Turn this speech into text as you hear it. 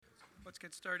let's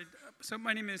get started. So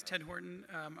my name is Ted Horton.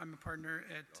 I'm a partner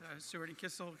at Stewart &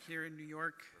 Kissel here in New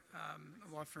York,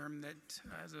 a law firm that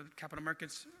has a capital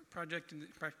markets project and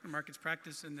capital markets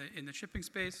practice in the shipping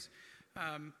space.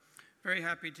 Very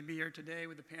happy to be here today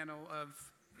with a panel of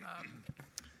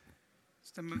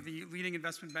some of the leading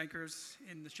investment bankers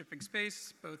in the shipping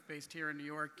space, both based here in New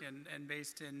York and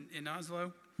based in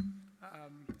Oslo.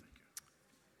 Let's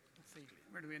see,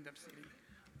 where do we end up sitting?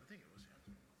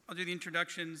 I'll do the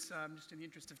introductions just in the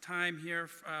interest of time here.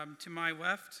 To my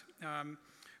left,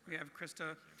 we have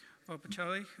Krista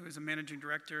Volpicelli, who is a managing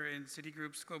director in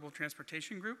Citigroup's Global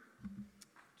Transportation Group.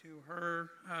 To her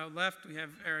left, we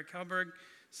have Erik Hellberg,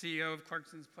 CEO of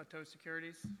Clarksons Platou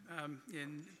Securities,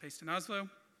 based in Oslo.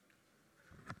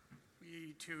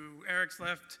 To Erik's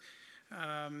left,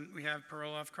 we have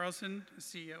Per-Olof Carlsen,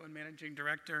 CEO and managing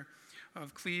director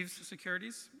of Cleaves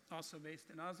Securities, also based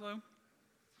in Oslo.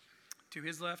 To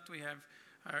his left, we have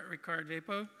Rikard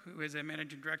Vapo, who is a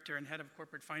managing director and head of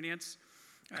corporate finance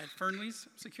at Fearnleys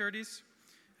Securities.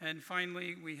 And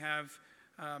finally, we have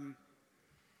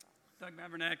Doug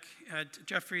Mavrinac at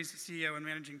Jefferies, CEO and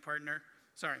managing partner.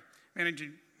 Sorry,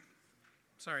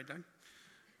 Doug.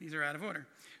 These are out of order.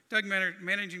 Doug,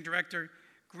 managing director,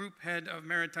 group head of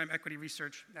maritime equity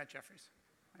research at Jefferies.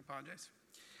 I apologize.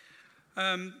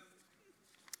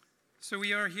 So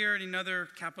we are here at another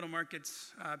capital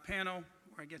markets panel,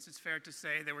 where I guess it's fair to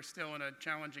say that we're still in a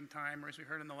challenging time, or as we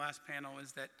heard in the last panel,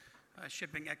 is that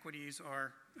shipping equities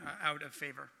are out of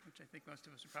favor, which I think most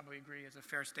of us would probably agree is a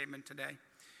fair statement today.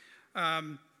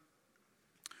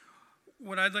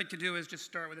 What I'd like to do is just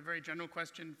start with a very general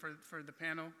question for the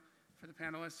panel, for the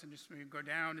panelists, and just maybe go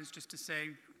down, is just to say,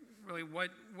 really, what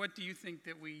do you think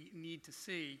that we need to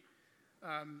see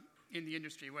in the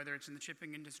industry, whether it's in the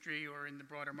shipping industry or in the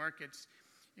broader markets,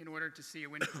 in order to see a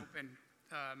window open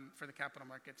for the capital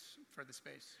markets for the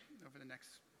space over the next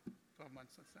 12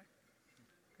 months, let's say?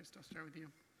 Krista, I'll start with you.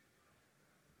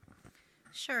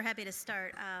 Sure, happy to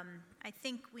start. I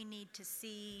think we need to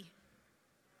see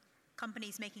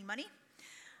companies making money.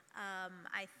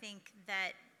 I think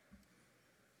that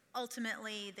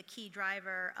ultimately the key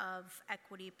driver of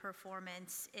equity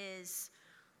performance is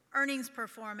earnings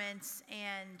performance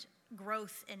and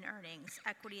growth in earnings.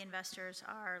 Equity investors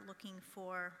are looking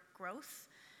for growth.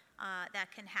 That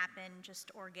can happen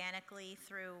just organically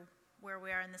through where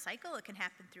we are in the cycle. It can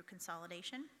happen through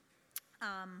consolidation.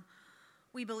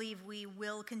 We believe we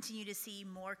will continue to see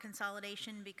more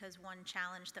consolidation because one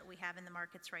challenge that we have in the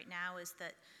markets right now is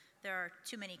that there are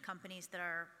too many companies that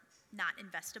are not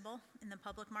investable in the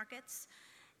public markets.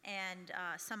 And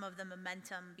some of the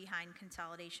momentum behind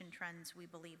consolidation trends we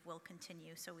believe will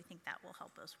continue, so we think that will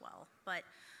help as well. But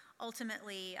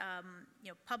ultimately,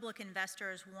 public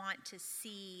investors want to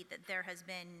see that there has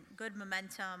been good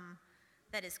momentum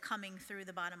that is coming through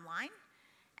the bottom line,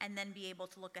 and then be able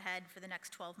to look ahead for the next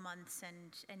 12 months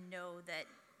and know that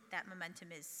that momentum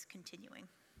is continuing.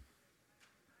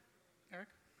 Erik?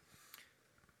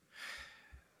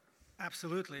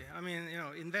 Absolutely. I mean,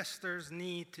 investors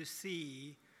need to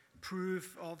see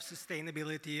proof of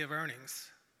sustainability of earnings.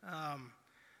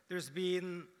 There's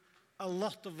been a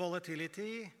lot of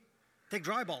volatility. Take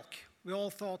dry bulk. We all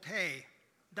thought, hey,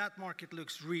 that market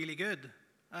looks really good.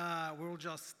 We'll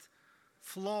just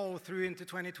flow through into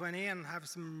 2020 and have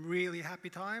some really happy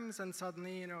times. And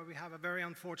suddenly, we have a very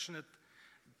unfortunate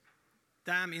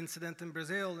dam incident in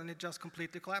Brazil, and it just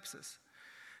completely collapses.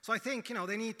 So I think,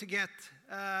 they need to get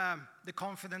the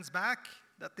confidence back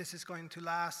that this is going to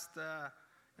last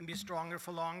and be stronger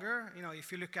for longer.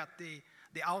 If you look at the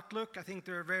outlook, I think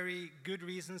there are very good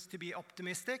reasons to be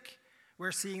optimistic.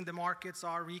 We're seeing the markets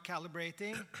are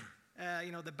recalibrating.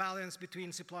 The balance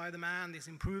between supply and demand is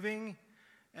improving,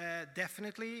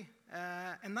 definitely.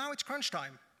 And now it's crunch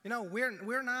time.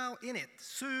 We're now in it,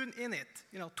 soon in it.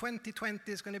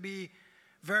 2020 is going to be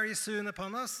very soon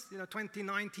upon us.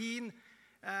 2019.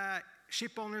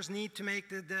 Ship owners need to make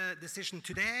the decision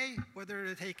today, whether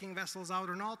they're taking vessels out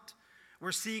or not.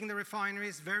 We're seeing the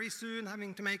refineries very soon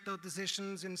having to make those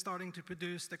decisions and starting to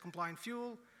produce the compliant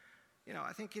fuel.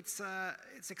 I think it's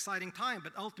exciting time,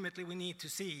 but ultimately we need to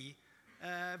see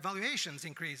valuations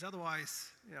increase.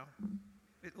 Otherwise,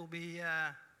 it will be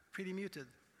pretty muted.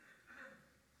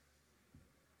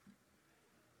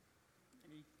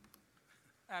 Any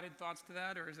added thoughts to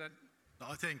that, or is that? No,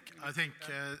 I think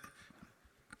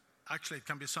actually it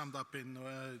can be summed up in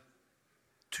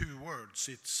 2 words.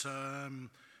 It's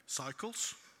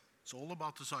cycles. It's all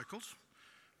about the cycles.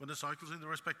 When the cycles in the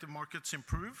respective markets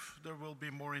improve, there will be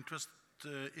more interest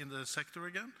in the sector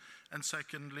again. And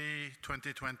secondly,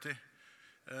 2020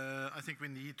 I think we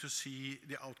need to see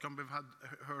the outcome. We've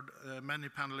heard many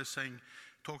panelists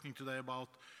talking today about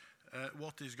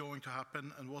what is going to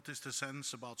happen and what is the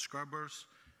sense about scrubbers.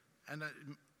 And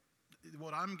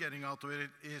what I'm getting out of it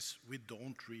is we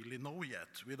don't really know yet.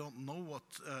 We don't know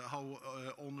how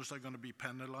owners are going to be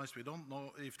penalized. We don't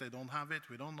know if they don't have it.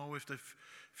 We don't know if the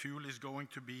fuel is going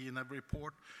to be in every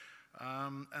port.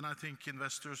 And I think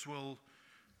investors will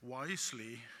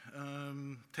wisely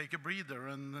take a breather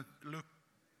and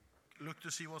look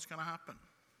to see what's going to happen.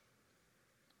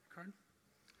 Karin?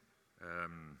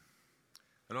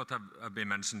 A lot have been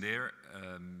mentioned here.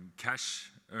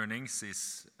 Cash earnings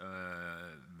is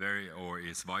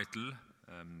is vital.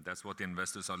 That's what the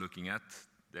investors are looking at.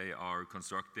 They are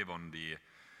constructive on the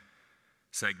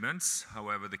segments.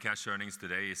 However, the cash earnings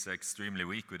today is extremely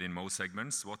weak within most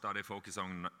segments. What are they focused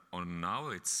on now?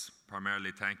 It's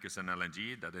primarily tankers and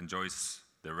LNG that enjoys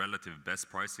the relative best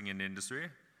pricing in the industry.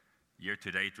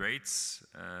 Year-to-date rates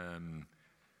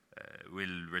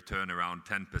will return around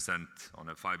 10% on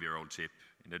a 5-year-old ship.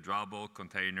 In the dry bulk,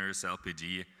 containers,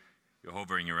 LPG, you're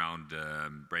hovering around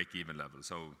break-even level.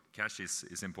 So cash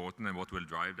is important, and what will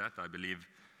drive that, I believe,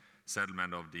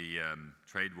 settlement of the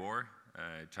trade war,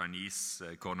 Chinese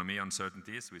economy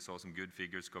uncertainties. We saw some good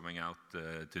figures coming out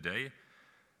today.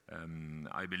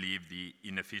 I believe the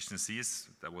inefficiencies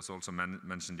that was also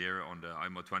mentioned here on the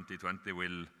IMO 2020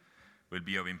 will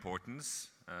be of importance.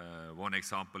 One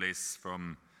example is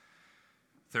from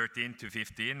 13 to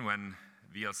 15, when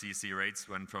VLCC rates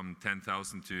went from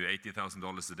 $10,000 to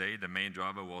 $80,000 a day. The main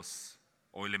driver was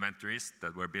oil inventories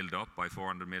that were built up by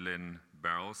 400 million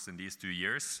barrels in these 2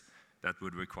 years. That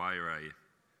would require a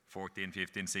 14,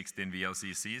 15, 16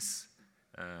 VLCCs.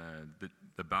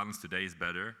 The balance today is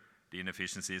better. The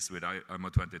inefficiencies with IMO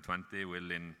 2020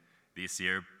 will in this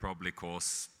year probably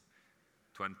cause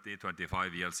 20,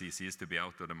 25 VLCCs to be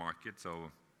out of the market,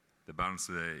 so the balance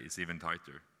is even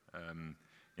tighter.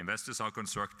 Investors are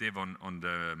constructive on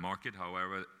the market,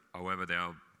 however they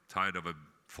are tired of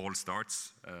false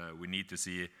starts. We need to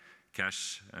see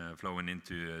cash flowing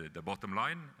into the bottom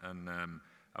line, and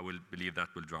I will believe that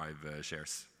will drive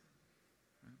shares.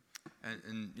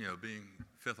 And being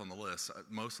fifth on the list,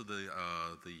 most of the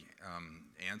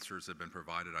answers have been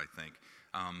provided, I think.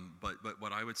 But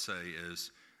what I would say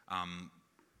is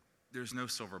there's no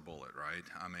silver bullet, right?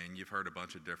 I mean, you've heard a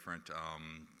bunch of different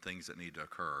things that need to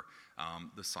occur.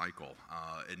 The cycle,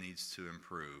 it needs to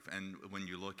improve. And when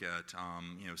you look at,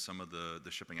 some of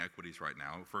the shipping equities right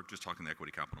now, if we're just talking the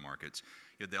equity capital markets,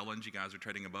 the LNG guys are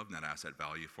trading above net asset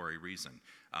value for a reason.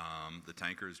 The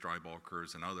tankers, dry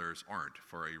bulkers, and others aren't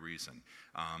for a reason.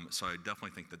 So I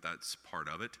definitely think that that's part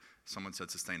of it. Someone said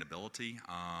sustainability.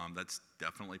 That's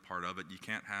definitely part of it. You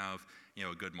can't have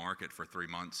a good market for 3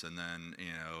 months and then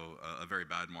a very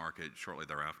bad market shortly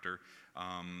thereafter.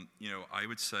 I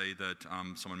would say that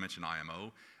someone mentioned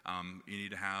IMO. You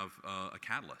need to have a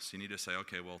catalyst. You need to say,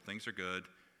 okay, well, things are good.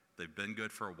 They've been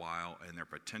good for a while, and they're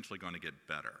potentially going to get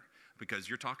better. Because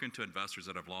you're talking to investors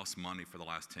that have lost money for the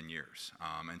last 10 years.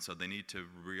 And so they need to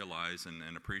realize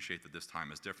and appreciate that this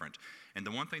time is different. And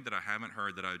the one thing that I haven't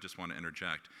heard that I just want to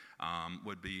interject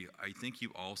would be, I think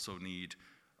you also need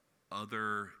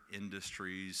other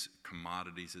industries,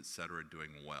 commodities, et cetera,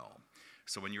 doing well.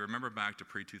 So when you remember back to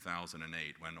pre-2008,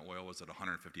 when oil was at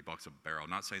 $150 a barrel,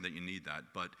 not saying that you need that,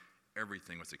 but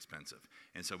everything was expensive.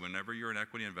 And so whenever you're an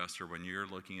equity investor, when you're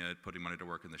looking at putting money to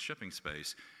work in the shipping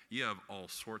space, you have all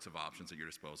sorts of options at your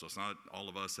disposal. It's not all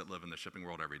of us that live in the shipping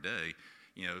world every day.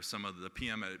 Some of the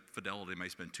PM at Fidelity may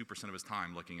spend 2% of his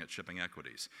time looking at shipping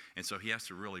equities. And so he has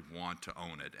to really want to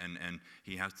own it. And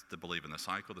he has to believe in the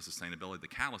cycle, the sustainability, the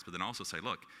catalyst, but then also say,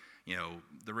 look,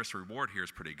 the risk reward here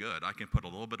is pretty good. I can put a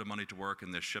little bit of money to work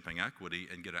in this shipping equity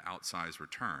and get an outsized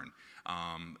return.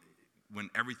 When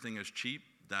everything is cheap,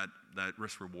 that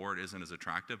risk reward isn't as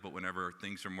attractive, but whenever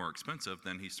things are more expensive,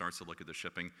 then he starts to look at the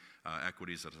shipping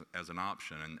equities as an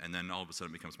option, and then all of a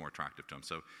sudden it becomes more attractive to him.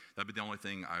 So that'd be the only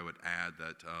thing I would add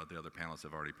that the other panelists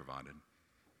have already provided.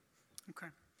 Okay.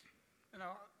 And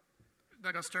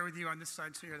Doug, I'll start with you on this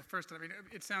side. So you're the first. I mean,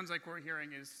 it sounds like what we're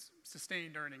hearing is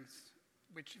sustained earnings,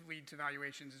 which lead to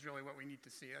valuations, is really what we need to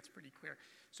see. That's pretty clear.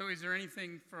 So is there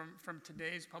anything from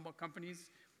today's public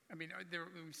companies? I mean,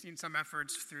 we've seen some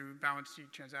efforts through balance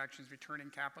sheet transactions returning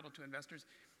capital to investors.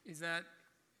 Is that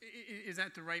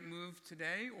the right move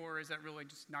today, or is that really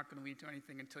just not going to lead to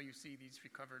anything until you see these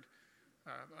recovered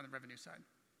on the revenue side?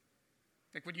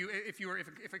 Like, would you, if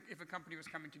a company was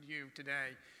coming to you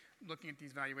today, looking at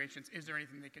these valuations, is there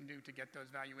anything they can do to get those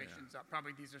valuations up?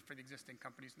 Probably these are for the existing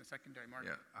companies in the secondary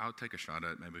market. Yeah, I'll take a shot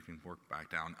at it. Maybe we can work back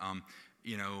down.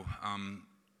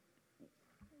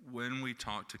 when we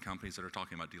talk to companies that are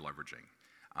talking about deleveraging,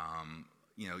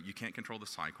 you can't control the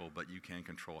cycle, but you can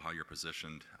control how you're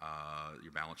positioned,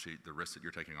 your balance sheet, the risk that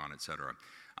you're taking on, et cetera.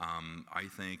 I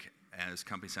think as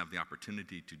companies have the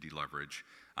opportunity to deleverage,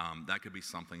 that could be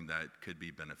something that could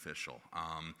be beneficial.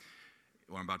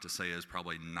 What I'm about to say is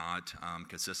probably not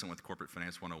consistent with Corporate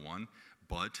Finance 101,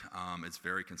 but it's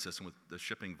very consistent with the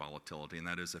shipping volatility, and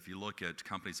that is if you look at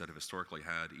companies that have historically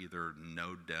had either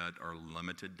no debt or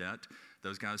limited debt,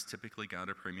 those guys typically got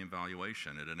a premium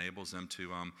valuation. It enables them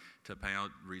to pay out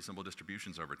reasonable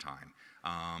distributions over time.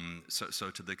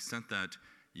 So to the extent that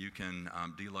you can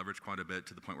deleverage quite a bit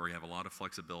to the point where you have a lot of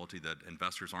flexibility that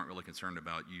investors aren't really concerned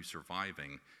about you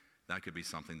surviving, that could be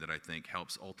something that I think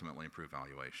helps ultimately improve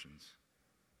valuations.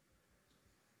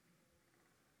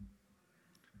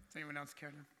 Does anyone else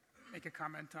care to make a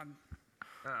comment on?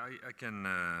 I can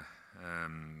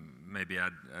maybe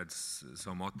add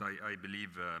somewhat. I believe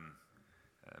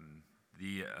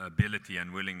the ability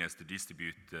and willingness to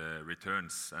distribute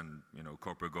returns and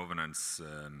corporate governance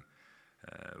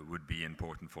would be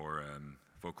important for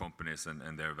companies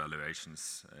and their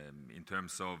valuations. In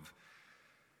terms of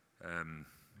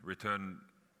return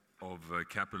of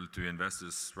capital to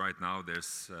investors, right now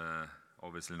there's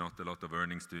obviously not a lot of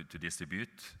earnings to distribute.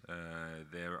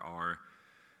 There are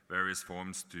various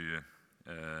forms to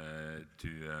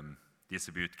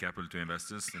distribute capital to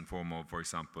investors in form of, for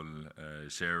example,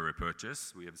 share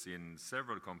repurchase. We have seen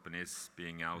several companies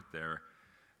being out there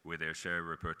with their share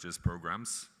repurchase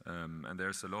programs, and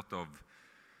there's a lot of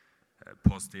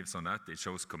positives on that. It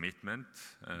shows commitment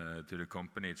to the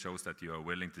company. It shows that you are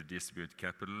willing to distribute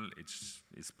capital.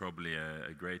 It's probably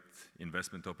a great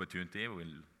investment opportunity.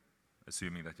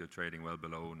 Assuming that you're trading well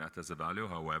below net asset value.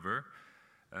 However,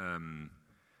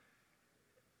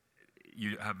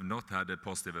 you have not had a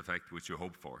positive effect which you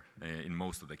hope for in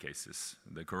most of the cases.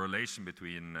 The correlation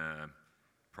between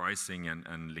pricing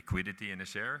and liquidity in a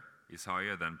share is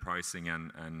higher than pricing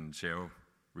and share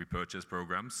repurchase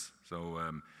programs. So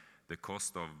the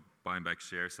cost of buying back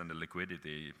shares and the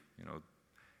liquidity,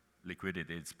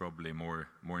 liquidity is probably more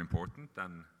important.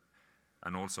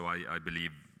 And also I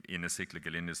believe in a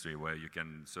cyclical industry where you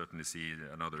can certainly see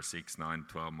another 6, 9,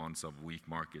 12 months of weak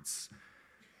markets,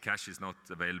 cash is not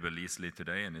available easily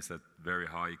today and is at very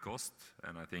high cost.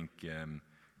 And I think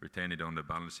retaining it on the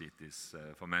balance sheet is,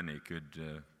 for many,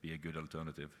 could be a good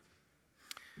alternative.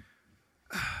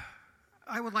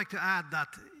 I would like to add that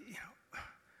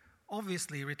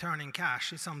obviously returning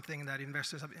cash is something that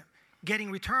investors have.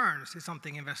 Getting returns is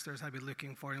something investors have been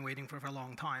looking for and waiting for a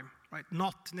long time, right?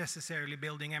 Not necessarily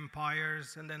building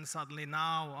empires and then suddenly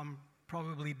now I'm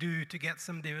probably due to get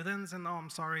some dividends and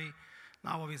I'm sorry,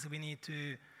 now obviously we need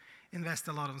to invest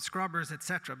a lot on scrubbers,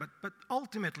 etc. But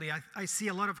ultimately I see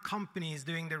a lot of companies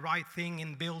doing the right thing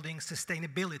in building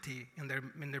sustainability in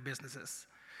their businesses.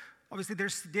 Obviously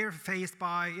they're faced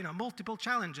by multiple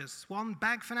challenges. One,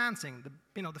 bank financing.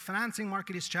 The financing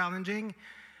market is challenging.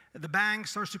 The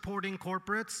banks are supporting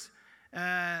corporates.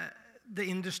 The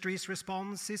industry's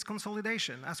response is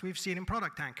consolidation, as we've seen in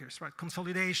product tankers, right?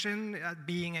 Consolidation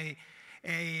being a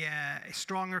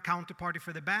stronger counterparty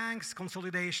for the banks,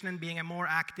 consolidation and being a more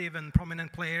active and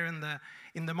prominent player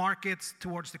in the markets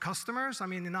towards the customers. I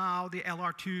mean, now the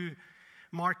LR2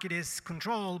 market is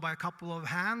controlled by a couple of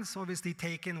hands, obviously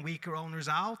taking weaker owners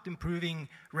out, improving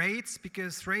rates,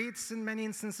 because rates in many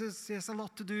instances has a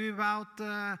lot to do about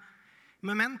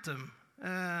momentum.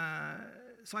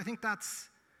 So I think that's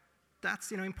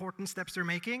important steps they're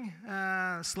making.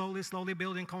 Slowly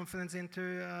building confidence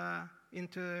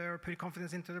or putting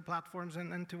confidence into their platforms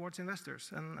and towards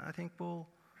investors. And I think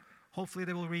hopefully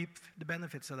they will reap the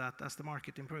benefits of that as the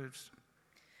market improves.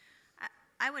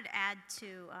 I would add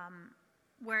to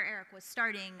where Eric was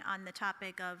starting on the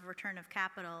topic of return of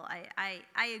capital.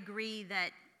 I agree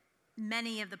that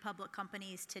many of the public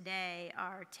companies today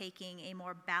are taking a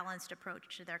more balanced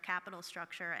approach to their capital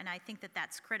structure, and I think that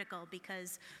that's critical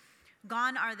because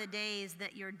gone are the days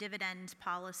that your dividend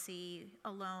policy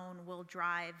alone will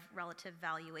drive relative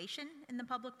valuation in the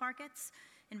public markets.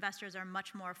 Investors are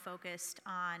much more focused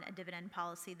on a dividend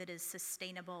policy that is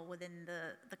sustainable within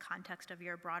the context of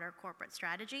your broader corporate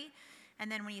strategy.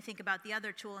 And then when you think about the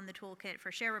other tool in the toolkit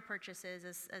for share repurchases,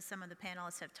 as some of the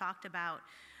panelists have talked about,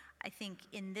 I think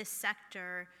in this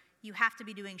sector, you have to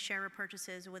be doing share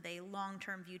repurchases with a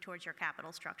long-term view towards your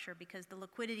capital structure because the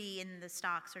liquidity in the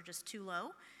stocks are just too low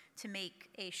to make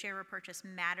a share repurchase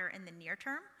matter in the near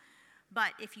term.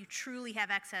 But if you truly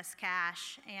have excess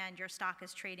cash and your stock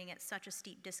is trading at such a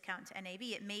steep discount to NAV,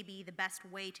 it may be the best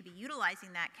way to be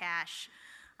utilizing that cash,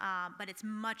 but it's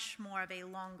much more of a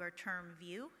longer-term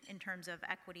view in terms of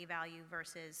equity value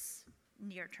versus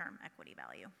near-term equity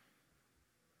value.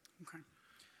 Okay.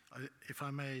 If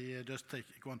I may just take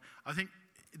one, I think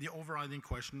the overriding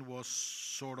question was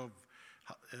sort of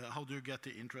how do you get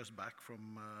the interest back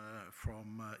from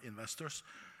investors?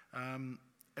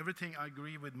 Everything I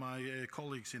agree with my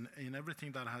colleagues in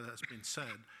everything that has been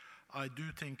said. I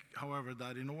do think, however,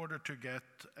 that in order to get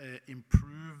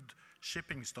improved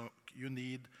shipping stock, you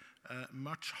need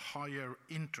much higher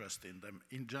interest in them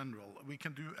in general. We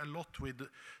can do a lot with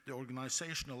the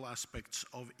organizational aspects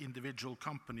of individual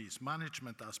companies,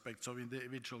 management aspects of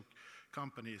individual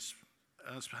companies,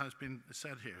 as has been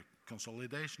said here,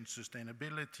 consolidation,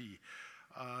 sustainability,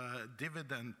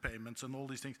 dividend payments and all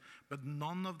these things. But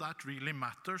none of that really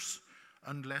matters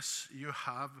unless you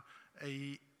have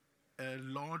a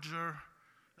larger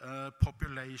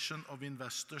population of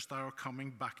investors that are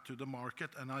coming back to the market,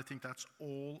 and I think that's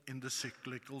all in the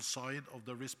cyclical side of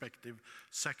the respective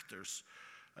sectors.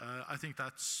 I think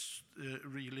that's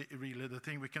really the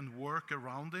thing. We can work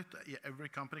around it. Every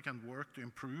company can work to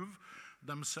improve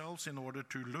themselves in order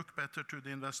to look better to the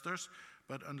investors.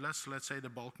 But unless, let's say, the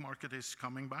bulk market is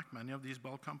coming back, many of these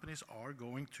bulk companies are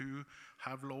going to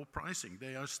have low pricing.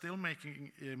 They are still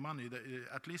making money.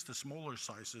 At least the smaller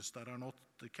sizes that are not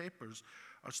the capers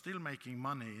are still making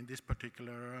money in this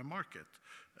particular market.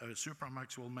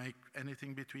 Supramax will make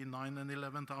anything between $9,000 and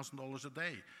 $11,000 a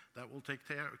day. That will take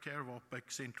care of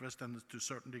OPEX, interest, and to a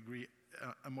certain degree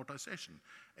amortization.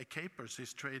 A capers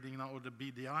is trading now, the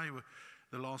BDI,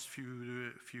 the last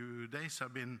few days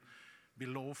have been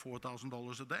below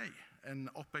 $4,000 a day, and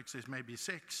OPEX is maybe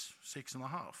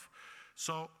 6.5.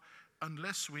 So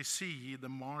unless we see the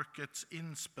markets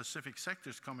in specific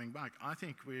sectors coming back, I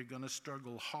think we're going to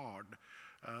struggle hard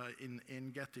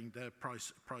in getting the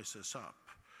prices up.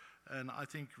 And I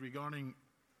think regarding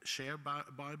share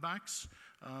buybacks,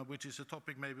 which is a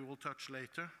topic maybe we'll touch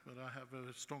later, but I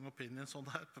have strong opinions on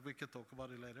that, but we can talk about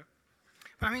it later.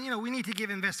 But I mean, we need to give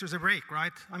investors a break,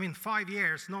 right? I mean, 5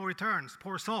 years, no returns,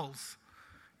 poor souls.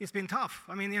 It's been tough.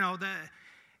 I mean,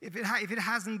 if it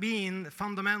hasn't been the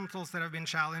fundamentals that have been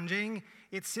challenging,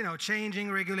 it's,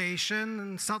 changing regulation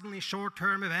and suddenly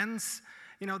short-term events.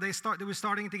 They were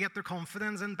starting to get their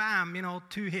confidence, and bam,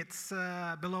 2 hits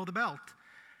below the belt.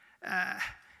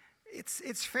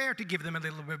 It's fair to give them a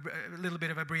little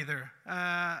bit of a breather.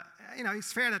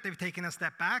 It's fair that they've taken a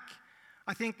step back.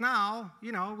 I think now,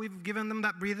 we've given them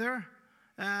that breather,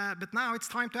 but now it's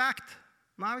time to act.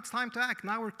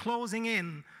 Now we're closing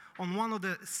in on one of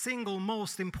the single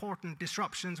most important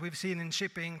disruptions we've seen in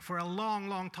shipping for a long,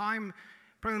 long time,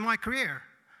 probably in my career.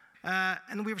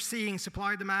 And we're seeing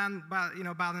supply-demand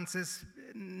balances,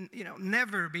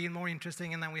 never been more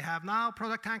interesting than we have now.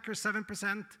 Product tankers,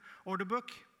 7% order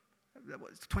book. That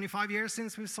was 25 years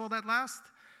since we saw that last.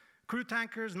 Crude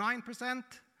tankers, 9%.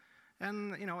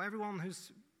 And, everyone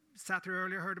who's sat here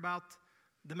earlier heard about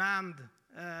demand,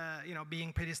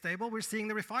 being pretty stable. We're seeing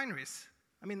the refineries.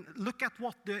 I mean, look at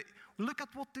what the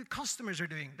customers are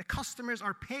doing. The customers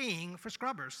are paying for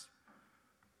scrubbers.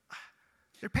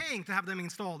 They're paying to have them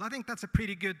installed. I think that's a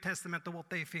pretty good testament to what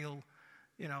they feel,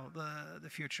 the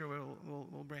future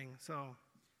will bring. So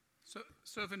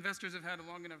if investors have had a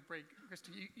long enough break, Krista,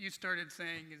 you started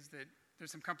saying is that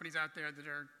there's some companies out there that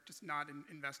are just not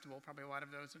investable, probably a lot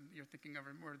of those, and you're thinking of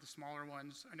more of the smaller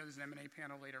ones. I know there's an M&A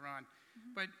panel later on.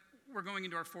 Mm-hmm. But we're going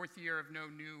into our 4th year of no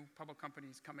new public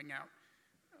companies coming out.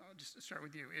 Just to start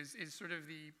with you, is sort of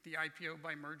the IPO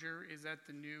by merger, is that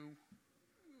the new,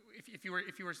 if you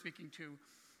were speaking to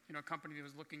a company that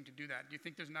was looking to do that, do you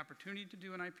think there's an opportunity to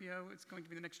do an IPO? It's going to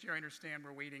be the next year. I understand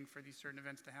we're waiting for these certain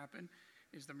events to happen.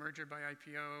 Is the merger by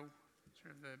IPO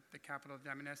sort of the capital of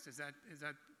M&S? Is that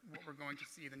what we're going to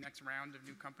see the next round of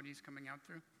new companies coming out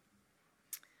through?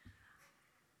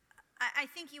 I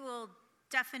think you will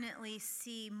definitely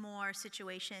see more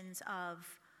situations of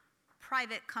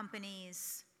private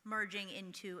companies merging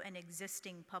into an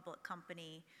existing public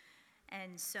company.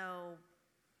 And so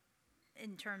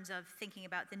in terms of thinking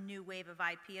about the new wave of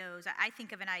IPOs, I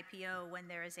think of an IPO when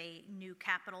there is a new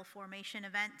capital formation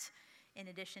event in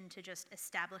addition to just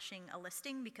establishing a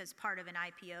listing, because part of an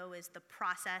IPO is the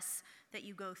process that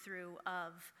you go through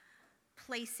of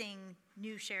placing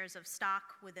new shares of stock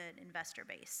with an investor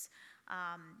base.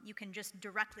 You can just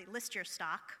directly list your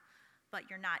stock, but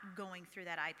you're not going through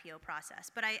that IPO process.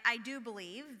 But I do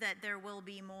believe that there will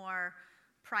be more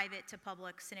private to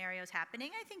public scenarios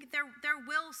happening. I think there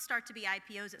will start to be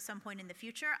IPOs at some point in the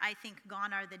future. I think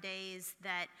gone are the days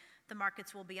that the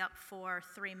markets will be up for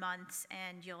 3 months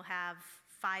and you'll have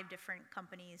 5 different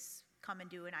companies come and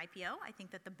do an IPO. I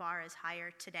think that the bar is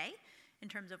higher today, in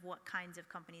terms of what kinds of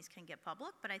companies can get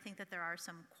public, but I think that there are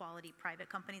some quality private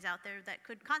companies out there that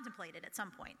could contemplate it at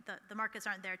some point. The markets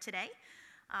aren't there today,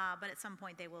 but at some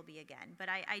point they will be again. But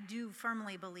I do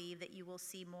firmly believe that you will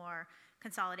see more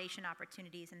consolidation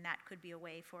opportunities, and that could be a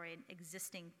way for an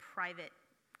existing private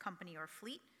company or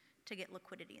fleet to get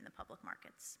liquidity in the public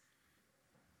markets.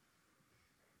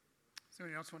 Does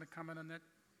anyone else want to comment on that?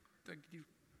 Doug,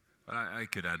 Well, I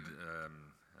could add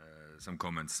some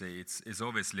comments. It's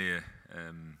obviously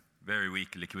very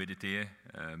weak liquidity.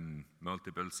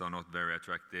 Multiples are not very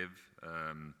attractive,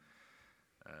 and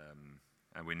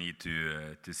we need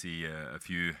to see a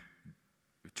few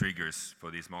triggers for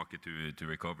this market to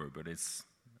recover. But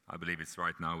I believe it's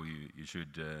right now you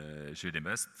should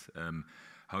invest.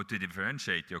 How to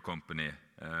differentiate your company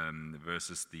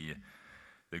versus the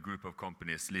group of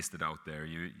companies listed out there?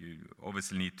 You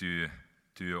obviously need to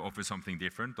offer something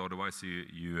different. Otherwise,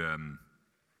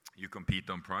 you compete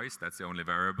on price. That's the only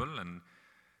variable, and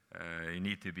you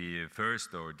need to be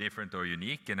first or different or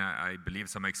unique. And I believe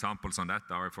some examples on that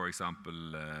are, for example,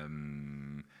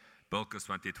 Bulkers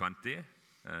 2020,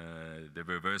 the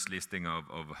reverse listing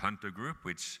of Hunter Group,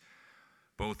 which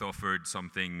both offered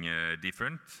something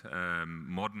different,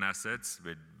 modern assets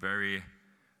with very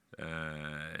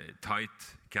tight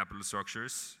capital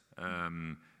structures,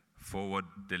 forward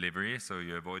delivery, so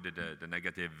you avoided the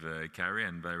negative carry,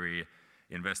 and very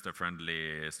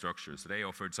investor-friendly structures. So they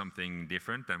offered something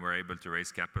different and were able to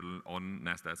raise capital on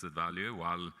net asset value,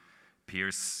 while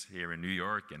peers here in New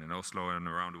York and in Oslo and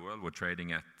around the world were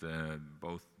trading at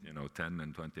both 10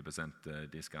 and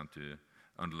 20% discount to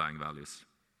underlying values.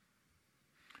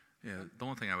 Yeah, the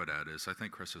only thing I would add is I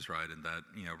think Chris is right in that,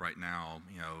 right now,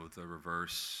 the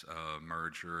reverse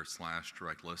merger /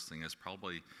 direct listing is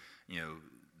probably,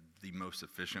 the most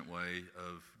efficient way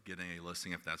of getting a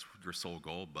listing if that's your sole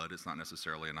goal, but it's not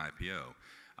necessarily an IPO.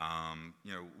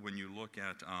 When you look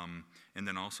at, and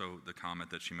then also the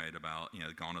comment that she made about,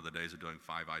 gone are the days of doing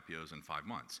 5 IPOs in 5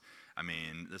 months. I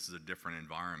mean, this is a different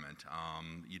environment.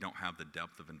 You don't have the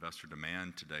depth of investor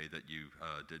demand today that you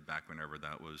did back whenever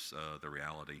that was the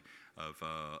reality of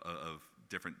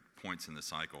different points in the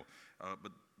cycle.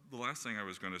 But the last thing I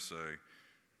was going to say,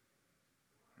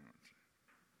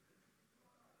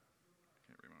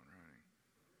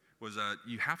 was that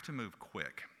you have to move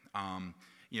quick.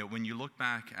 When you look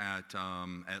back at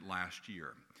last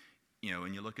year,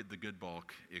 and you look at the Good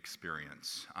Bulk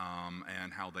experience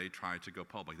and how they tried to go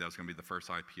public, that was going to be the first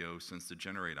IPO since the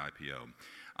Generate IPO.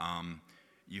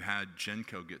 You had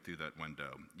Genco get through that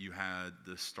window. You had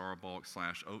the Star Bulk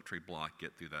 / Oaktree block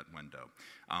get through that window.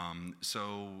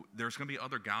 So there's going to be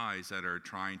other guys that are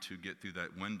trying to get through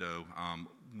that window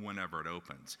whenever it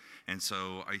opens. And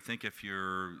so I think if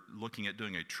you're looking at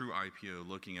doing a true IPO,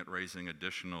 looking at raising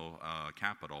additional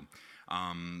capital,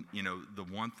 the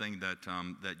one thing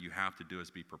that you have to do is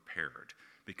be prepared,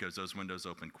 because those windows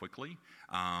open quickly,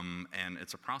 and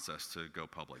it's a process to go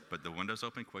public. But the windows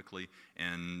open quickly,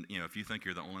 and if you think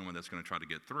you're the only one that's going to try to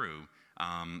get through,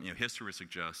 history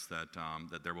suggests that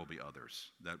there will be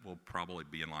others that will probably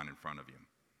be in line in front of you.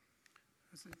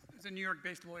 As a New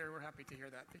York-based lawyer, we're happy to hear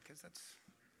that, because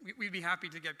we'd be happy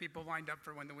to get people lined up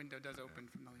for when the window does open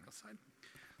from the legal side.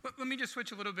 Let me just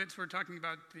switch a little bit. So we're talking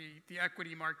about the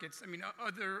equity markets. I mean,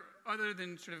 other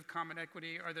than sort of common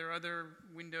equity, are there other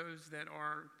windows that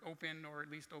are open, or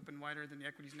at least open wider than the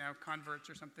equities now?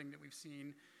 Converts or something that we've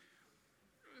seen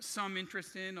some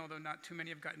interest in, although not too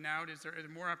many have gotten out. Is there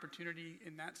more opportunity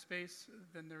in that space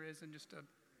than there is in just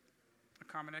a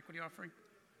common equity offering?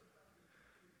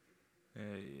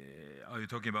 Are you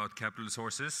talking about capital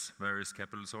sources, various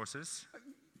capital sources?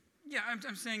 Yeah,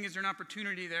 I'm saying, is there an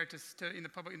opportunity there in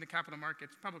the capital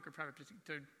markets, public or private,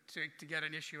 to get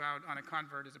an issue out on a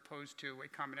convert as opposed to a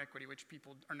common equity, which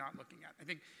people are not looking at? I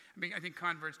think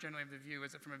converts generally have the view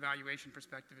is that from a valuation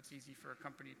perspective, it's easy for a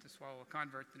company to swallow a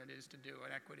convert than it is to do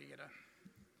an equity at a.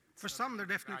 For some, there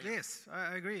definitely is.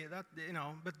 I agree that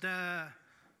but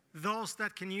those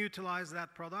that can utilize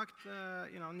that product,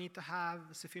 need to have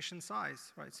sufficient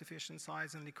size, right? Sufficient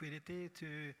size and liquidity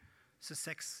to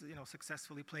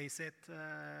successfully place it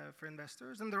for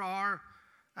investors. And there are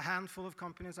a handful of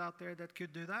companies out there that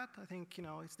could do that. I think,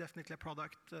 it's definitely a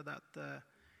product that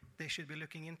they should be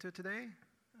looking into today.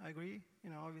 I agree.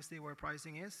 Obviously where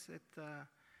pricing is, it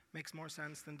makes more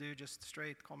sense than do just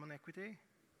straight common equity.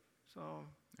 So,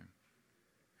 yeah.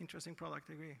 Interesting product,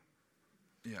 I agree.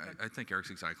 Yeah, I think Eric's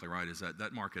exactly right, is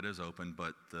that market is open,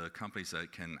 but the companies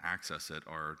that can access it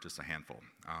are just a handful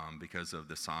because of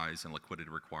the size and liquidity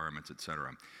requirements, et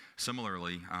cetera.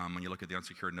 Similarly, when you look at the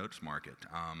unsecured notes market,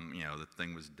 the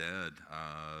thing was dead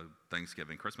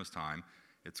Thanksgiving, Christmas time,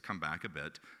 It's come back a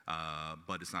bit,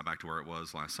 but it's not back to where it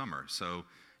was last summer. So,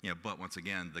 but once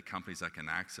again, the companies that can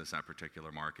access that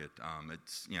particular market,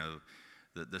 it's,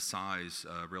 the size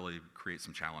really creates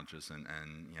some challenges and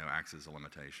acts as a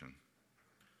limitation.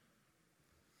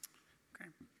 Okay.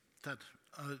 Ted,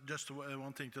 just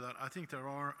one thing to that. I think there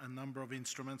are a number of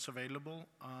instruments available.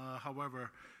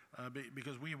 However,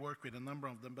 because we work with a number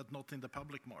of them, but not in the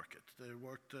public market. They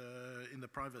worked in the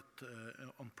private,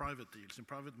 on private deals, in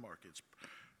private markets.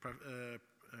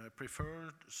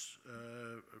 Preferred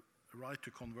right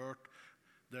to convert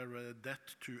their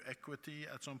debt to equity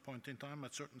at some point in time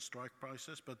at certain strike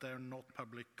prices, but they're not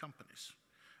public companies.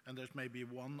 And there's maybe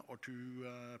one or two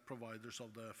providers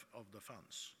of the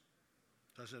funds.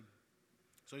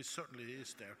 So it certainly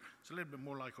is there. It's a little bit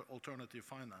more like alternative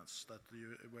finance that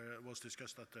was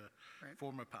discussed at the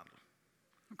former panel.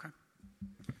 Okay.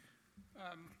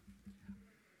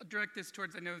 I'll direct this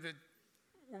towards, I know that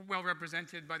we're well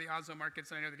represented by the Oslo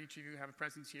markets, and I know that each of you have a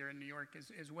presence here in New York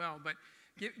as well, but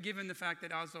given the fact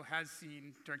that Oslo has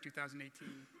seen during 2018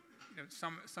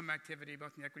 some activity,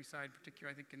 both in the equity side,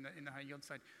 particularly I think in the high yield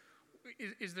side,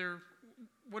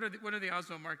 what are the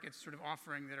Oslo markets sort of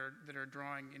offering that are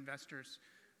drawing investors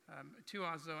to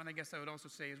Oslo? And I guess I would also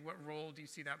say is what role do you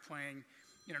see that playing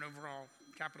in an overall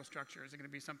capital structure? Is it going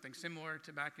to be something similar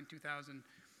to back in 2000,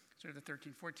 sort of the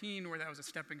 13-14, where that was a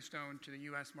stepping stone to the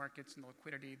U.S. markets and the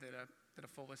liquidity that a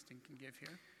full listing can give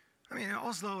here? I mean,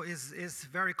 Oslo is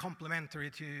very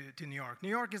complementary to New York. New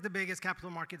York is the biggest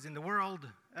capital markets in the world,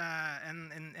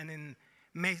 and in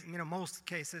most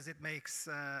cases it makes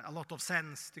a lot of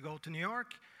sense to go to New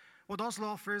York. What Oslo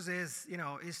offers is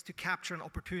to capture an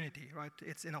opportunity, right?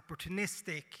 It's an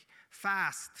opportunistic,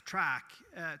 fast track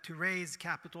to raise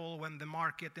capital when the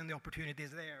market and the opportunity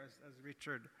is there, as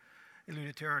Richard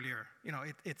alluded to earlier.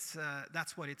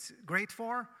 That's what it's great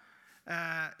for.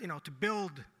 To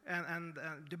build and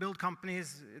to build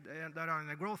companies that are in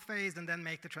a growth phase and then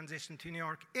make the transition to New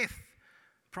York if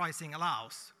pricing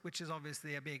allows, which is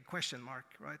obviously a big question mark,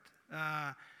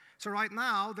 right? So right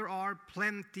now there are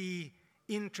plenty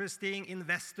interesting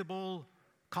investable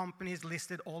companies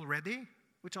listed already,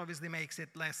 which obviously makes it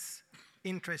less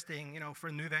interesting, for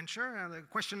a new venture. And the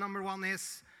question number one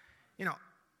is,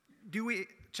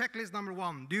 checklist number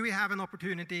one, do we have an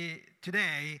opportunity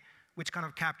today which kind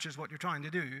of captures what you're trying to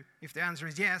do? If the answer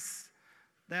is yes,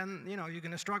 then you're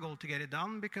going to struggle to get it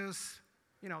done because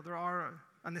there are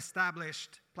an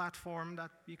established platform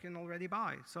that you can already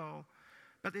buy. So,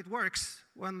 but it works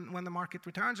when the market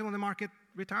returns, and when the market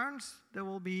returns, there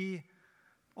will be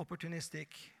opportunistic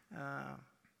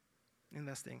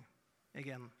investing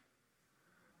again.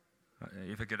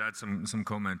 If I could add some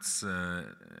comments,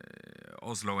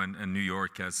 Oslo and New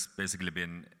York has basically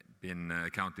been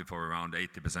accounted for around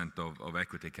 80% of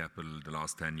equity capital the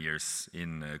last 10 years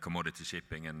in commodity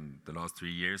shipping, and the last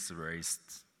 3 years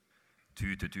raised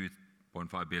 $2 to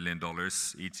 $2.5 billion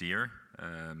each year,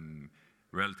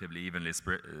 relatively evenly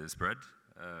spread.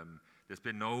 There's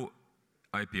been no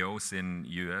IPOs in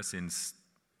US since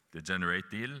the Generate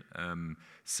deal.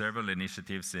 Several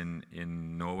initiatives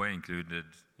in Norway,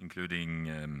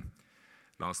 including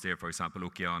last year, for example,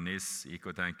 Okeanis,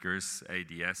 Eco Tankers,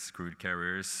 ADS, Crude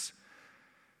Carriers,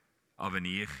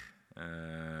 Avenir,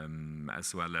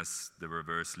 as well as the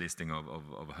reverse listing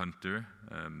of Hunter.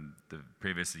 The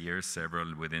previous years,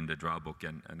 several within the dry bulk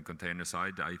and container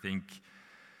side. I think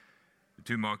the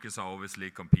two markets are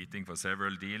obviously competing for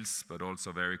several deals, but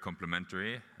also very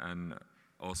complementary. And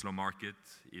Oslo market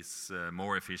is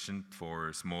more efficient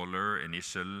for smaller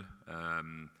initial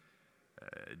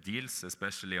deals,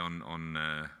 especially on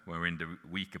when we're in the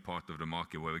weaker part of the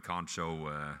market where we can't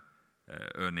show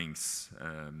earnings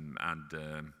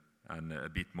and a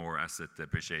bit more asset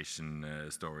appreciation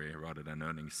story rather than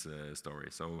earnings story.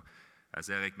 So, as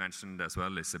Erik mentioned as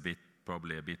well, it's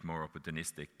probably a bit more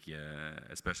opportunistic,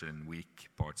 especially in weak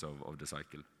parts of the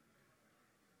cycle.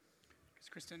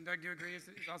 Kristen, Doug, do you agree? Is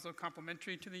it also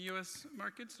complementary to the U.S.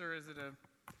 markets, or is it a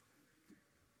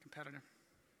competitor?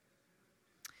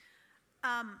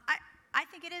 I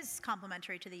think it is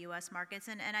complementary to the U.S. markets,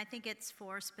 and I think it's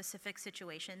for specific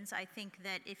situations. I think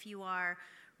that if you are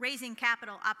raising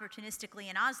capital opportunistically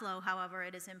in Oslo, however,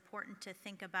 it is important to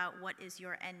think about what is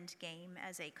your end game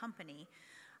as a company,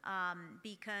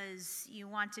 because you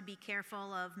want to be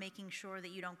careful of making sure that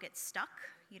you don't get stuck.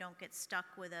 You don't get stuck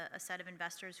with a set of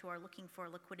investors who are looking for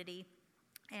liquidity,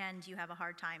 and you have a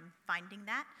hard time finding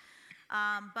that.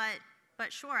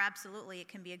 But sure, absolutely, it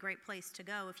can be a great place to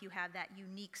go if you have that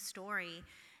unique story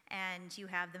and you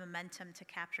have the momentum to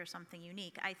capture something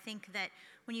unique. I think that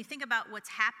when you think about what's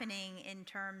happening in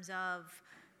terms of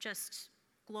just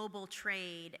global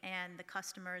trade and the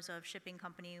customers of shipping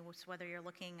companies, whether you're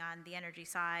looking on the energy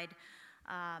side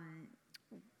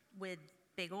with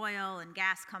big oil and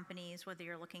gas companies, whether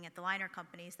you're looking at the liner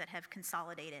companies that have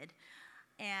consolidated.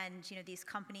 And these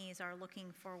companies are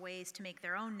looking for ways to make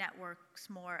their own networks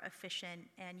more efficient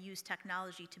and use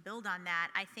technology to build on that.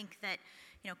 I think that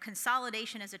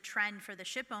consolidation as a trend for the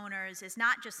ship owners is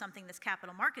not just something that's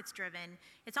capital markets driven.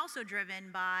 It's also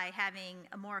driven by having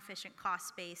a more efficient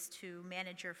cost base to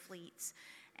manage your fleets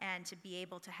and to be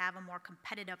able to have a more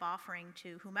competitive offering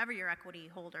to whomever your equity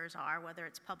holders are, whether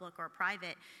it's public or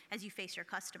private, as you face your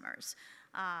customers.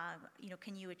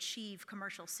 Can you achieve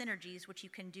commercial synergies, which you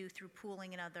can do through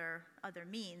pooling and other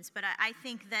means? But I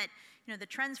think that the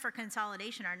trends for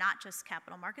consolidation are not just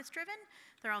capital markets driven;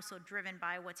 they're also driven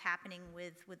by what's happening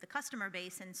with the customer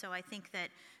base. And so I think that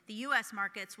the U.S.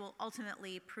 markets will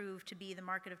ultimately prove to be the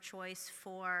market of choice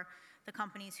for the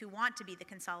companies who want to be the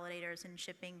consolidators in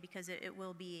shipping, because it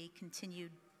will be a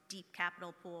continued deep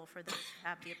capital pool for those who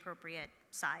have the appropriate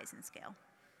size and scale.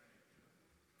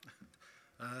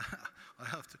 I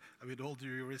have to, with all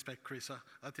due respect, Chris,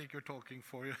 I think you're talking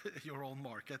for your own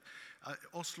market.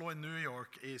 Oslo and New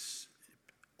York is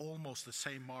almost the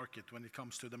same market when it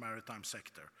comes to the maritime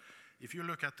sector. If you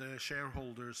look at the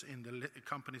shareholders in the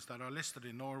companies that are listed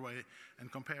in Norway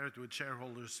and compare it with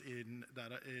shareholders in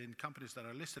companies that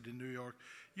are listed in New York,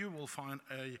 you will find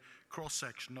a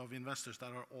cross-section of investors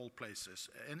that are all places.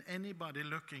 And anybody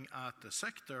looking at the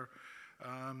sector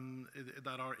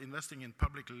that are investing in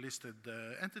publicly listed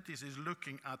entities is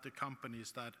looking at the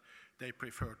companies that they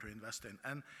prefer to invest in.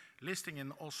 And listing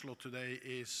in Oslo today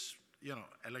is,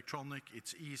 electronic,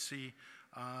 it's easy.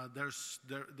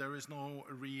 There is no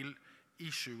real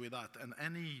issue with that. And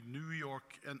any New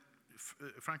York, and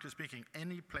frankly speaking,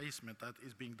 any placement that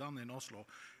is being done in Oslo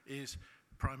is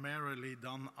primarily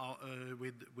done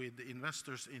with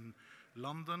investors in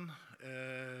London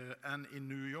and in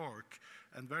New York.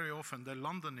 And very often the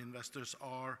London investors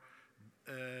are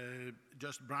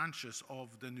just branches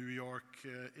of the New York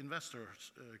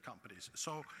investors companies.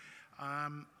 So I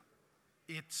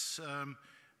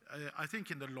think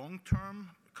in the long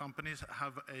term, companies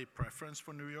have a preference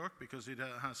for New York because it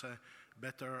has a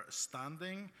better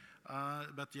standing.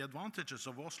 But the advantages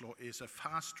of Oslo is a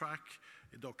fast track,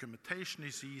 documentation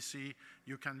is easy,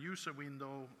 you can use a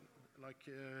window, like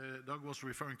Doug was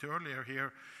referring to earlier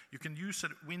here, you can use a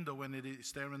window when it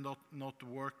is there and not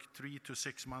work 3 to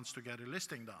 6 months to get a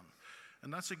listing done.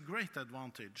 And that's a great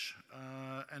advantage.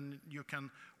 And you can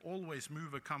always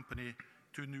move a company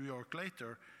to New York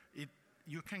later.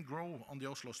 You can grow on the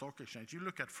Oslo Stock Exchange. You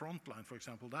look at Frontline, for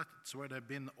example, that's where they've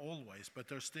been always, but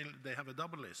they have a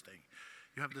double listing.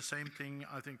 You have the same thing,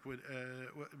 I think, with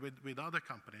other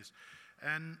companies.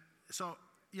 And so,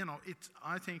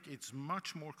 I think it's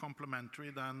much more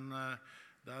complementary than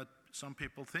that some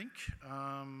people think.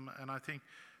 And I think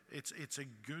it's a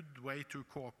good way to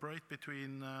cooperate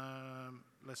between,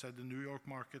 let's say, the New York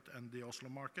market and the Oslo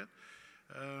market.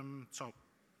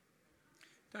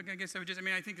 Doug, I guess I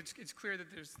think it's clear that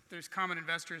there's common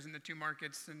investors in the two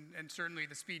markets, and certainly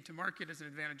the speed to market is an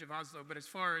advantage of Oslo. But as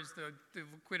far as the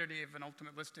liquidity of an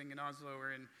ultimate listing in Oslo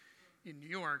or in New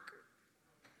York,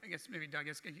 I guess maybe Doug,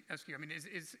 ask you.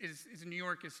 Is New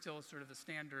York is still sort of the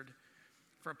standard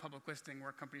for a public listing where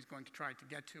a company's going to try to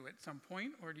get to at some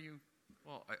point, or do you?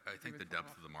 Well, I think the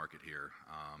depth of the market here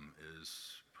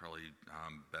is probably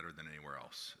better than anywhere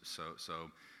else. So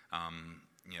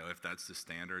if that's the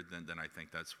standard, then I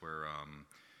think that's where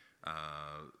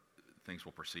things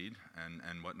will proceed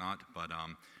and whatnot. But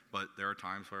there are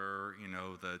times where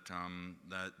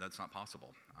that's not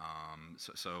possible.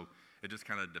 So it just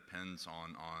kind of depends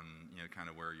on kind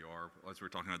of where you are, as we were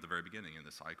talking about at the very beginning, in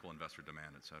the cycle, investor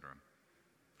demand, et cetera.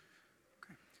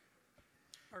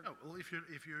 Well, if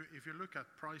you look at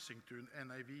pricing to an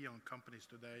NAV on companies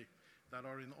today that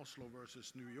are in Oslo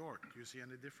versus New York, do you see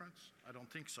any difference? I don't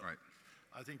think so. Right.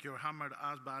 I think you're hammered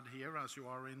as bad here as you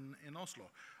are in Oslo.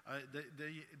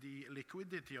 The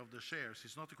liquidity of the shares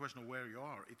is not a question of where you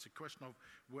are. It's a question of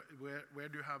where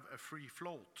do you have a free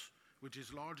float, which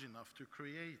is large enough to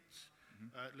create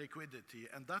liquidity.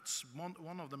 And that's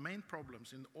one of the main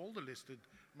problems in all the listed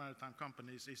maritime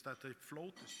companies, is that the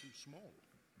float is too small.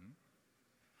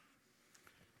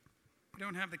 We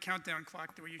don't have the countdown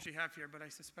clock that we usually have here, but I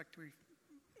suspect a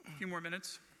few more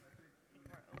minutes.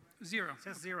 0. It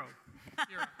says 0.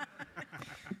 0.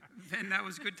 Then that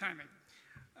was good timing.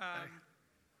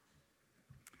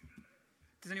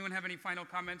 Does anyone have any final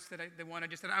comments that they want to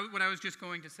just? What I was just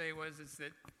going to say is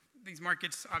that these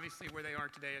markets, obviously, where they are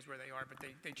today is where they are, but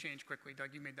they change quickly.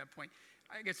 Doug, you made that point.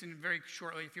 I guess very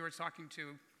shortly, if you were talking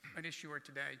to an issuer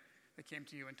today, that came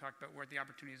to you and talked about where the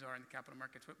opportunities are in the capital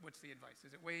markets, what's the advice?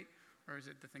 Is it wait, or is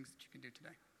it the things that you can do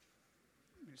today?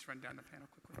 Let me just run down the panel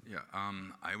quickly. Yeah,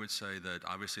 I would say that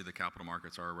obviously the capital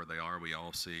markets are where they are. We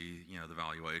all see, the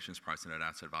valuations, price to net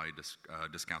asset value,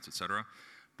 discounts, et cetera.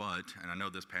 But, and I know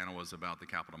this panel was about the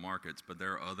capital markets, but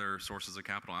there are other sources of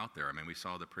capital out there. I mean, we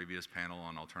saw the previous panel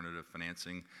on alternative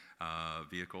financing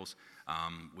vehicles.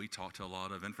 We talked to a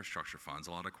lot of infrastructure funds,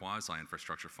 a lot of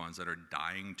quasi-infrastructure funds that are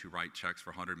dying to write checks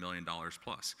for $100 million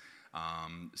plus.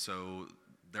 So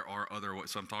there are other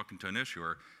ways. So I'm talking to an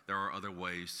issuer. There are other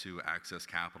ways to access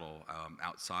capital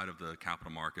outside of the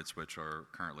capital markets, which are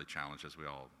currently challenged, as we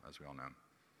all know.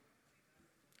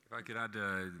 If I could add,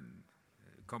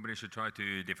 companies should try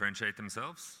to differentiate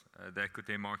themselves. The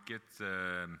equity market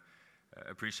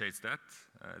appreciates that.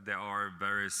 There are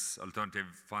various alternative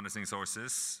financing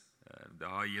sources. The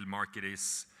high yield market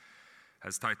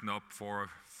has tightened up for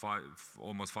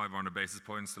almost 500 basis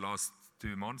points the last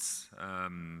 2 months.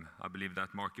 I believe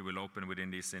that market will open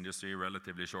within this industry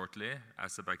relatively shortly.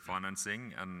 Asset-backed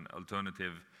financing and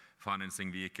alternative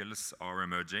financing vehicles are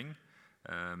emerging.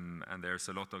 And there's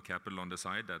a lot of capital on the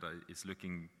side that is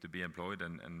looking to be employed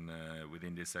and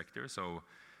within this sector. So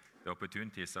the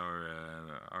opportunities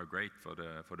are great for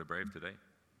the brave today.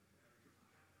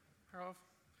 Harald?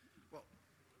 Well,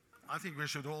 I think we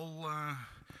should all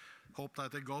hope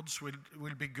that the gods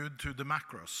will be good to the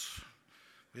macros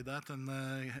with that and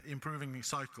improving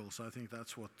cycles. I think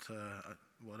that's what I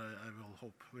will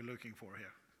hope we're looking for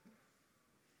here.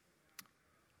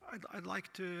 I'd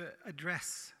like to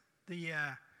address the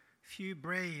few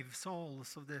brave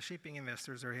souls of the shipping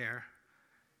investors are here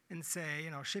and say,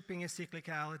 shipping is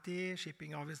cyclicality,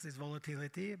 shipping obviously is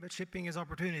volatility, but shipping is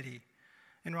opportunity.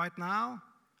 And right now,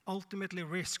 ultimately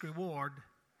risk reward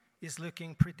is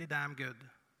looking pretty damn good.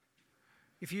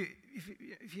 If you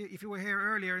were here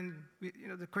earlier and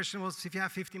the question was, if you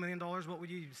have $50 million, what would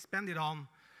you spend it on?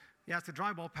 You asked the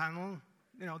dry bulk panel,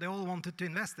 they all wanted to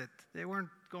invest it. They weren't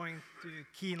going to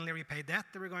keenly repay debt,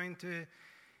 they were going to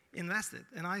invest it.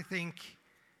 And I think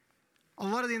a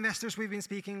lot of the investors we've been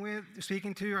speaking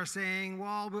to are saying,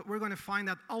 well, we're going to find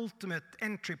that ultimate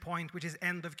entry point, which is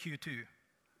end of Q2.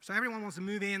 So everyone wants to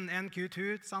move in end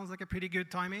Q2. It sounds like a pretty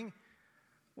good timing.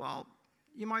 Well,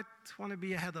 you might want to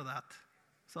be ahead of that.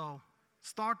 So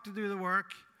start to do the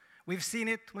work. We've seen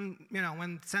it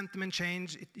when sentiment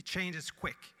changes, it changes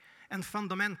quick. And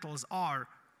fundamentals are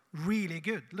really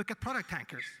good. Look at product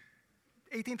tankers.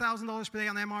 $18,000 per day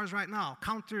on MRs right now,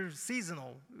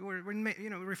 counter-seasonal. We're in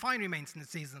refinery maintenance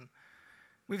season.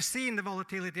 We've seen the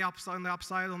volatility on the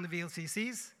upside on the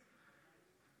VLCCs.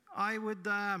 I would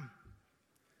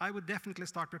definitely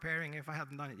start preparing if I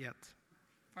hadn't done it yet.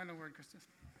 Final word, Christos.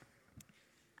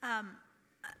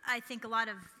 I think a lot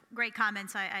of great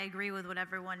comments. I agree with what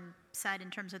everyone said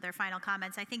in terms of their final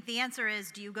comments. I think the answer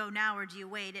is, do you go now or do you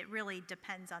wait? It really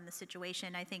depends on the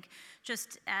situation. I think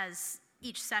just as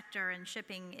each sector in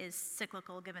shipping is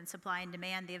cyclical given supply and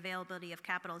demand, the availability of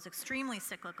capital is extremely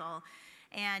cyclical,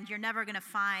 and you're never going to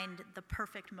find the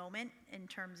perfect moment in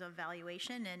terms of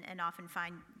valuation, and often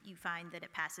you find that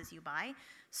it passes you by.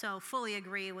 So fully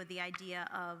agree with the idea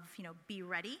of be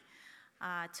ready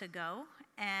to go,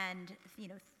 and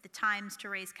the times to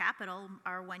raise capital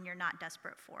are when you're not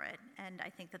desperate for it. And I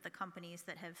think that the companies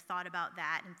that have thought about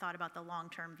that and thought about the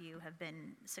long-term view have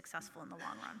been successful in the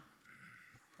long run.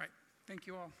 Right. Thank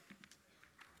you all.